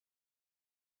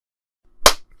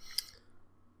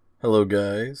Hello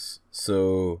guys,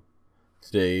 so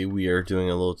today we are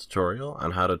doing a little tutorial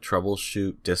on how to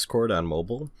troubleshoot Discord on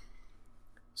mobile.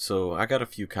 So I got a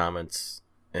few comments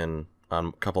on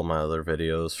a couple of my other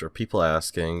videos for people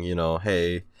asking,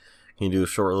 hey, can you do a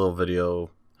short little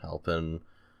video helping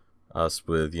us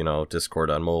with, Discord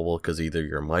on mobile because either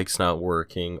your mic's not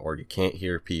working or you can't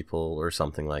hear people or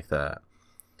something like that.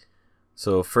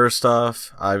 So first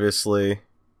off, obviously,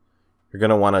 you're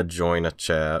going to want to join a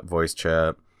chat, voice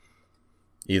chat,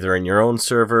 either in your own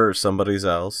server or somebody's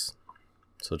else.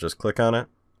 So just click on it,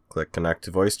 click connect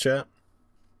to voice chat,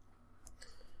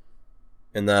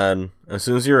 and then as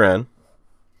soon as you're in,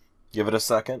 give it a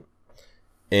second,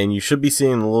 and you should be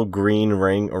seeing a little green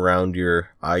ring around your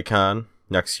icon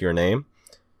next to your name.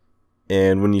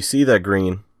 And when you see that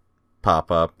green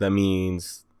pop up, that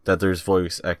means that there's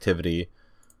voice activity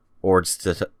or it's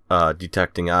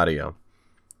detecting audio.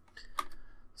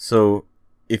 So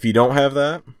if you don't have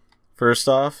that, first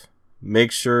off,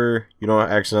 make sure you don't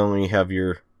accidentally have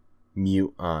your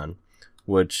mute on,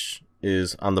 which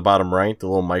is on the bottom right, the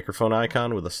little microphone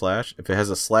icon with a slash. If it has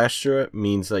a slash through it,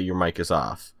 means that your mic is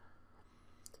off.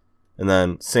 And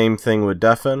then same thing with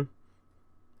deafen.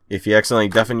 If you accidentally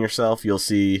deafen yourself, you'll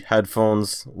see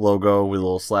headphones logo with a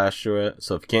little slash through it.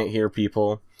 So if you can't hear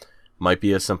people, might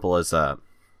be as simple as that.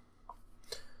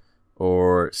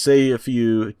 Or say if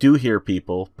you do hear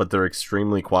people, but they're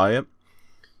extremely quiet,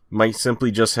 might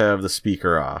simply just have the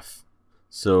speaker off.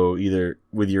 So either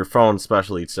with your phone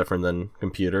especially, it's different than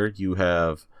computer. You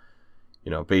have,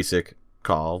 basic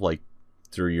call, like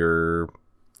through your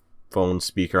phone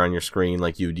speaker on your screen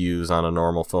like you'd use on a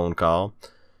normal phone call,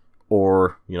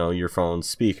 or, your phone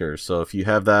speaker. So if you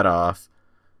have that off,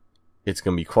 it's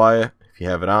going to be quiet. If you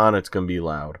have it on, it's going to be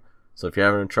loud. So if you're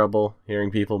having trouble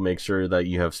hearing people, make sure that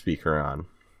you have speaker on.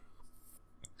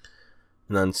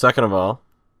 And then second of all,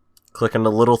 click on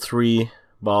the little three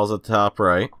balls at the top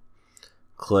right,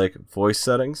 click voice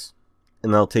settings,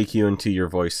 and they'll take you into your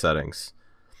voice settings.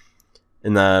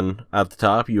 And then at the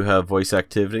top you have voice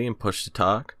activity and push to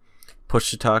talk. Push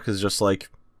to talk is just like,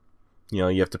 you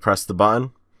have to press the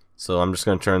button. So I'm just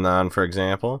going to turn that on, for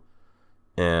example.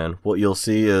 And what you'll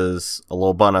see is a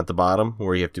little button at the bottom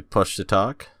where you have to push to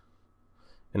talk.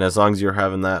 And as long as you're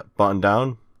having that button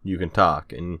down, you can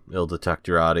talk and it'll detect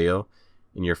your audio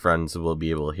and your friends will be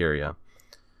able to hear you.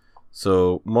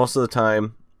 So most of the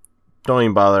time, don't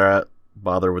even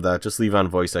bother with that. Just leave on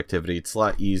voice activity. It's a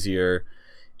lot easier,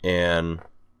 and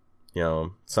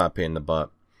it's not a pain in the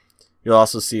butt. You'll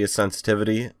also see a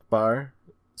sensitivity bar.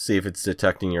 See if it's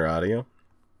detecting your audio.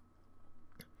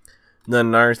 And then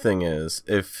another thing is,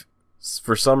 if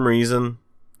for some reason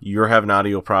you're having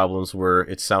audio problems where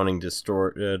it's sounding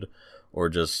distorted or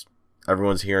just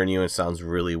everyone's hearing you and it sounds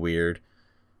really weird,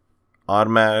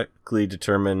 automatically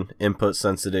determine input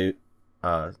sensitivity,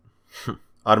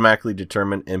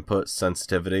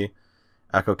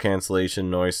 echo cancellation,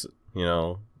 noise,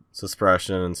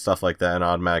 suppression and stuff like that, and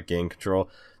automatic gain control.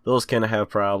 Those can have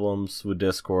problems with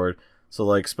Discord. So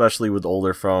like, especially with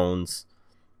older phones,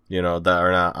 that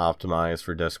are not optimized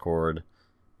for Discord,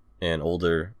 and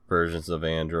older versions of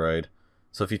Android.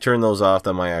 So if you turn those off,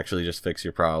 that might actually just fix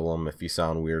your problem if you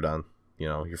sound weird on,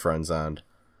 your friend's end.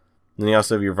 Then you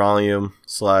also have your volume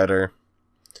slider,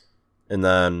 and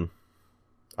then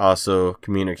also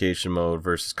communication mode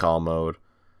versus call mode.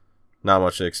 Not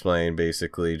much to explain,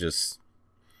 basically. Just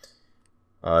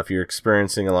if you're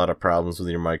experiencing a lot of problems with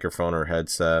your microphone or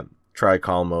headset, try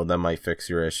call mode. That might fix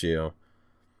your issue.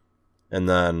 And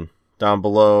then down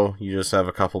below, you just have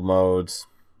a couple modes.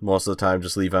 Most of the time,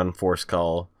 just leave on force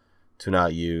call, to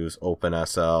not use, open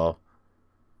SL.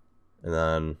 And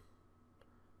then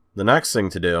the next thing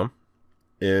to do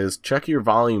is check your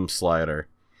volume slider.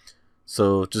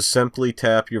 So just simply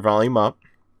tap your volume up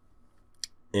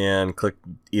and click,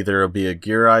 either it'll be a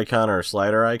gear icon or a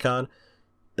slider icon.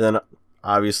 And then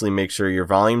obviously make sure your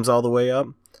volume's all the way up.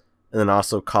 And then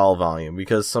also call volume,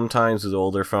 because sometimes with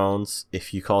older phones,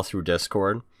 if you call through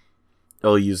Discord,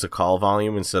 it'll use a call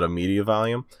volume instead of media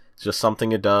volume. It's just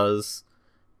something it does,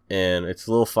 and it's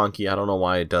a little funky. I don't know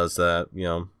why it does that.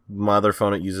 My other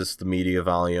phone, it uses the media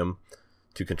volume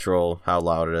to control how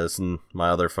loud it is, and my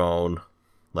other phone,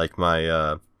 like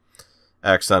my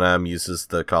XNM, uses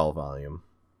the call volume.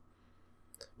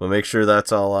 But make sure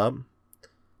that's all up.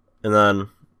 And then,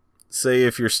 say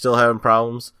if you're still having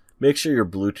problems, make sure your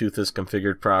Bluetooth is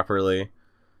configured properly,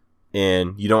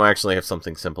 and you don't actually have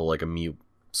something simple like a mute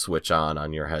switch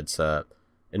on your headset.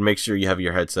 And make sure you have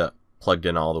your headset plugged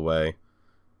in all the way.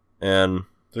 And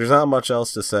there's not much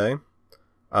else to say.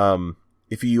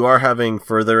 If you are having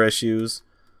further issues,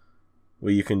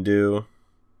 what you can do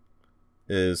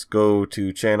is go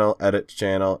to channel, edit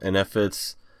channel, and if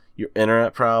it's your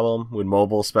internet problem with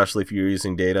mobile, especially if you're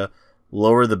using data,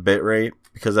 lower the bitrate,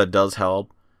 because that does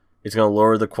help. It's going to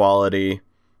lower the quality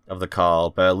of the call,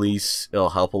 but at least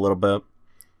it'll help a little bit.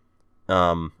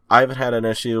 I haven't had an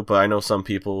issue, but I know some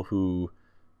people who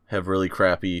have really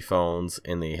crappy phones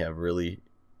and they have really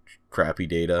crappy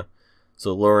data.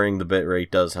 So lowering the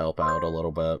bitrate does help out a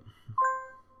little bit.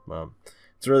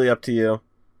 It's really up to you.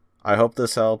 I hope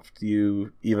this helped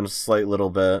you even a slight little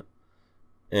bit.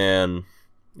 And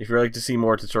if you'd like to see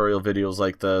more tutorial videos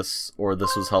like this, or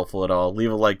this was helpful at all,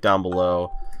 leave a like down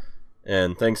below.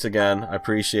 And thanks again. I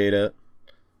appreciate it.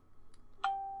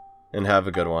 And have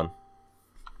a good one.